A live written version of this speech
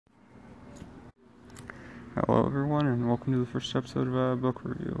Hello, everyone, and welcome to the first episode of a book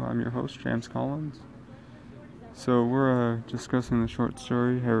review. I'm your host, James Collins. So, we're discussing the short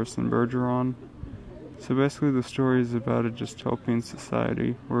story Harrison Bergeron. So, basically, the story is about a dystopian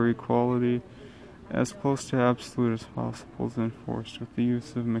society where equality, as close to absolute as possible, is enforced with the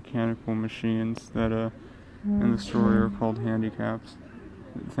use of mechanical machines that, in the story, are called handicaps.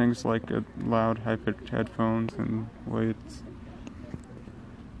 Things like loud, high-pitched headphones and weights.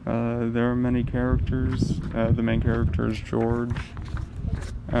 There are many characters. The main character is George,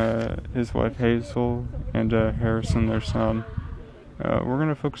 his wife Hazel, and Harrison, their son. We're going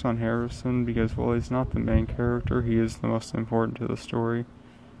to focus on Harrison because while he's not the main character, he is the most important to the story.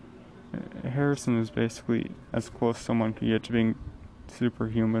 Harrison is basically as close as someone could get to being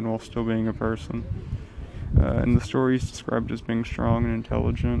superhuman while still being a person. In the story, he's described as being strong and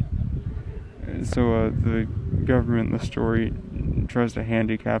intelligent. So the government in the story tries to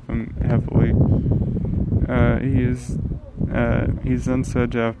handicap him heavily. He's then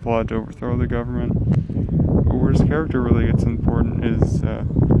said to have plotted to overthrow the government. But where his character really gets important is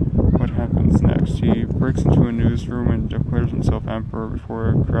what happens next. He breaks into a newsroom and declares himself emperor before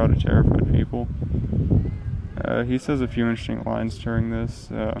a crowd of terrified people. He says a few interesting lines during this,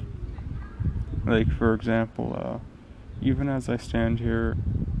 like, for example, even as I stand here,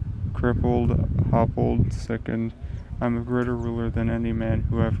 crippled, hobbled, sickened, I'm a greater ruler than any man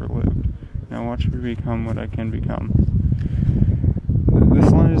who ever lived. Now watch me become what I can become.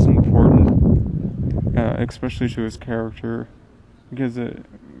 This line is important, especially to his character, because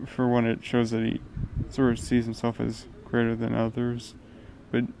for one, it shows that he sort of sees himself as greater than others,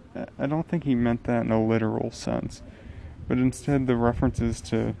 but I don't think he meant that in a literal sense. But instead, the references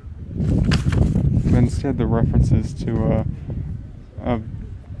to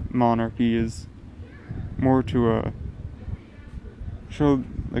monarchy is more to show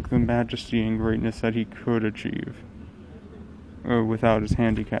like the majesty and greatness that he could achieve without his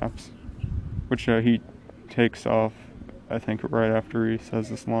handicaps, which he takes off, I think, right after he says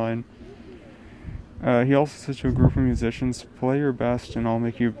this line. He also says to a group of musicians, "Play your best and I'll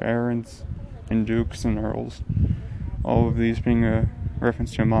make you barons and dukes and earls." All of these being a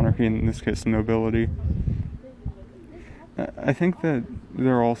reference to a monarchy, in this case nobility. I think that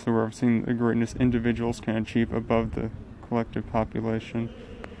they're also referencing the greatness individuals can achieve above the collective population,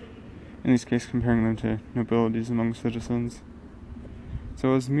 in this case comparing them to nobilities among citizens.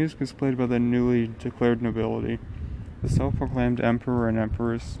 So as music is played by the newly declared nobility, the self-proclaimed emperor and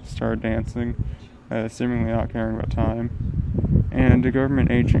empress start dancing, seemingly not caring about time, and a government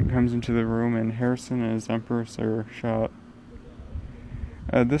agent comes into the room and Harrison and his empress are shot.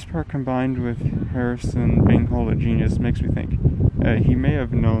 This part, combined with Harrison being called a genius, makes me think he may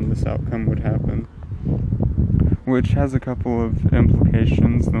have known this outcome would happen, which has a couple of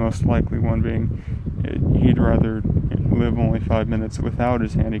implications, the most likely one being he'd rather live only 5 minutes without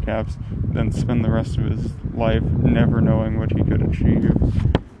his handicaps than spend the rest of his life never knowing what he could achieve.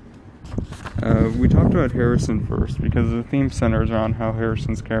 We talked about Harrison first because the theme centers around how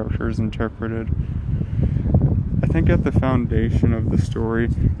Harrison's character is interpreted. I think at the foundation of the story,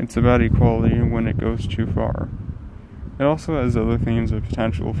 it's about equality when it goes too far. It also has other themes of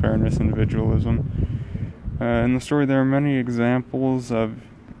potential fairness and individualism. In the story, there are many examples of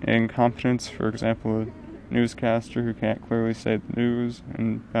incompetence, for example, a newscaster who can't clearly say the news,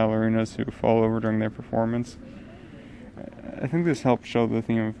 and ballerinas who fall over during their performance. I think this helps show the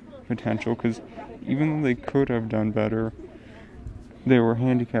theme of potential, because even though they could have done better, they were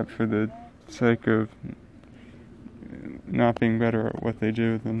handicapped for the sake of not being better at what they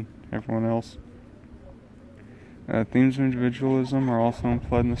do than everyone else. Themes of individualism are also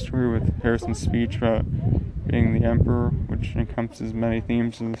implied in the story, with Harrison's speech about being the emperor, which encompasses many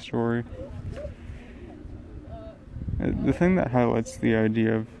themes of the story. The thing that highlights the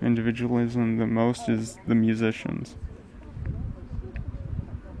idea of individualism the most is the musicians.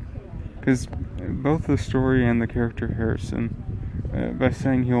 Because both the story and the character Harrison, by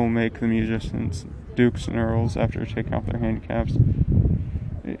saying he'll make the musicians dukes and earls after taking off their handicaps,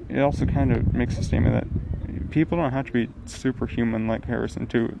 it also kind of makes a statement that people don't have to be superhuman like Harrison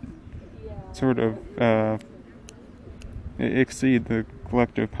to sort of exceed the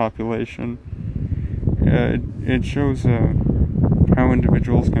collective population. It shows how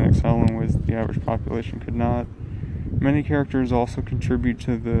individuals can excel in ways that the average population could not. Many characters also contribute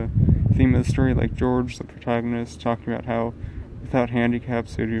to the theme of the story, like George, the protagonist, talking about how without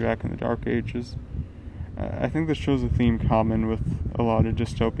handicaps they'd be back in the Dark Ages. I think this shows a theme common with a lot of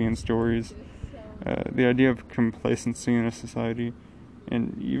dystopian stories. The idea of complacency in a society,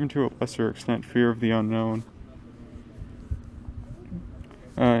 and even to a lesser extent, fear of the unknown.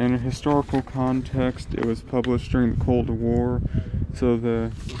 In a historical context, it was published during the Cold War, so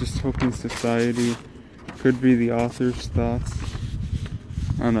the dystopian society could be the author's thoughts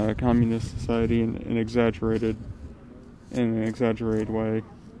on a communist society in an exaggerated way.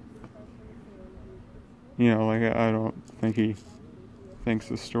 You know, like, I don't think he thinks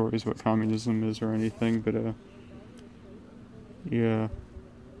the story is what communism is or anything, but yeah.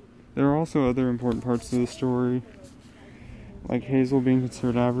 There are also other important parts of the story, like Hazel being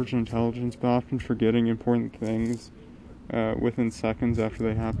considered average in intelligence, but often forgetting important things within seconds after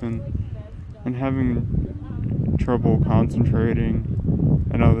they happen, and having trouble concentrating,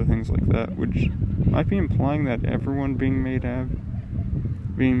 and other things like that, which might be implying that everyone being made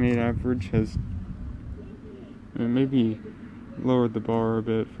average has maybe lowered the bar a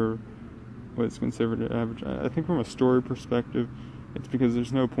bit for what's considered average. I think from a story perspective, it's because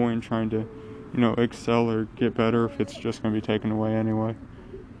there's no point in trying to, excel or get better if it's just going to be taken away anyway.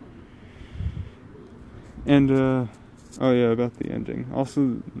 And, about the ending.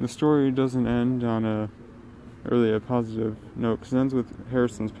 Also, the story doesn't end on a positive note, because it ends with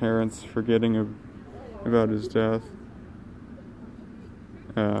Harrison's parents forgetting about his death,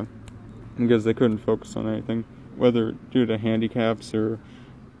 because they couldn't focus on anything, whether due to handicaps or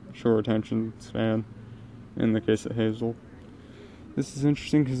short attention span, in the case of Hazel. This is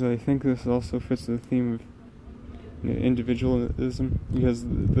interesting because I think this also fits the theme of individualism, because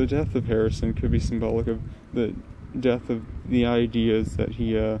the death of Harrison could be symbolic of the death of the ideas that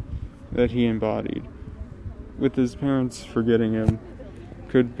he embodied. With his parents forgetting him,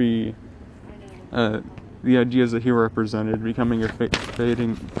 could be the ideas that he represented becoming a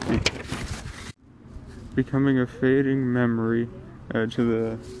fading memory to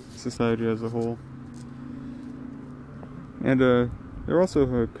the society as a whole. And there are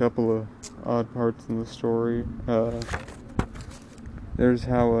also a couple of odd parts in the story. There's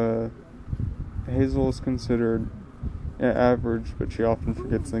how Hazel is considered average, but she often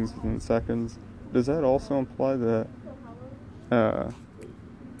forgets things within seconds. Does that also imply that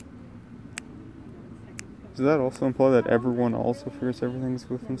everyone also forgets everything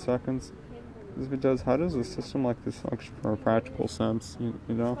within seconds? If it does, how does a system like this function from a practical sense? You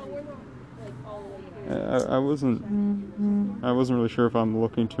know, I wasn't really sure if I'm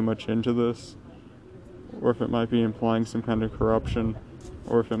looking too much into this, or if it might be implying some kind of corruption,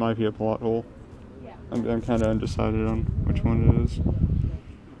 or if it might be a plot hole. I'm kind of undecided on which one it is.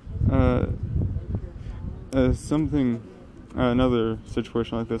 Another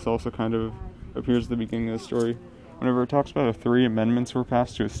situation like this also kind of appears at the beginning of the story. Whenever it talks about how 3 amendments were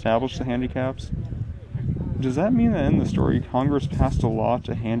passed to establish the handicaps, does that mean that in the story Congress passed a law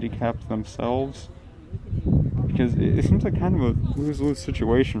to handicap themselves? Because it seems like kind of a lose-lose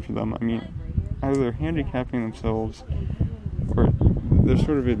situation for them. I mean, either they're handicapping themselves, or they're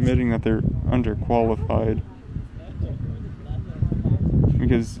sort of admitting that they're underqualified.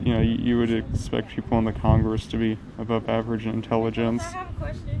 Because, you would expect people in the Congress to be above average in intelligence.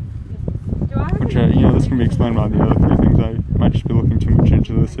 Which, this can be explained by the other 3 things. I might just be looking too much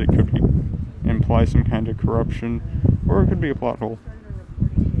into this. It could imply some kind of corruption, or it could be a plot hole.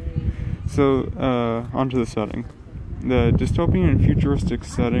 So, onto the setting. The dystopian and futuristic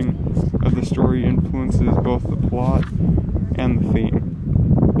setting of the story influences both the plot and the theme.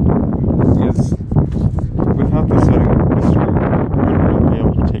 Because without the setting, the story wouldn't really be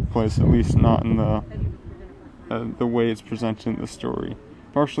able to take place, at least not in the way it's presented in the story.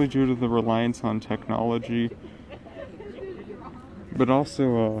 Partially due to the reliance on technology, but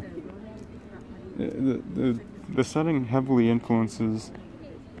also the setting heavily influences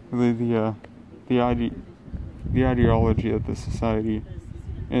the ideology that the society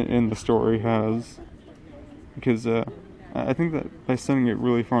in the story has, because I think that by setting it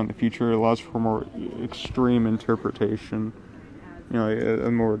really far in the future, it allows for more extreme interpretation, a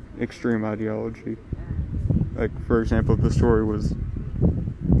more extreme ideology. Like, for example, if the story was,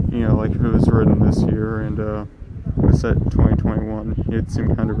 like if it was written this year and it was set in 2021, it'd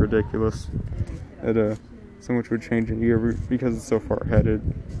seem kind of ridiculous that so much would change in a year, because it's so far ahead.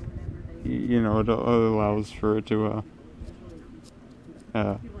 It allows for it to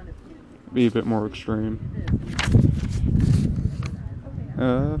be a bit more extreme.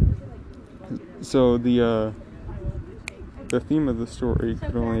 So the theme of the story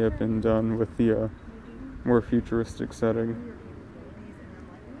could only have been done with the more futuristic setting.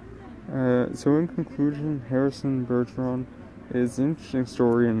 So in conclusion, Harrison Bergeron is an interesting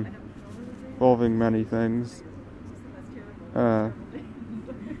story involving many things.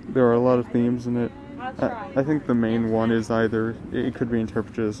 There are a lot of themes in it. I think the main one is either, it could be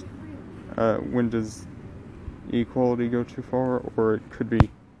interpreted as when does equality go too far, or it could be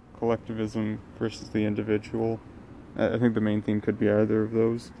collectivism versus the individual. I think the main theme could be either of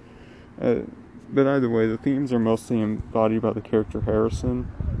those. But either way, the themes are mostly embodied by the character Harrison.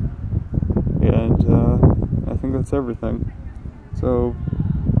 And I think that's everything. So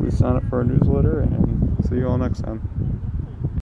please sign up for our newsletter, and see you all next time.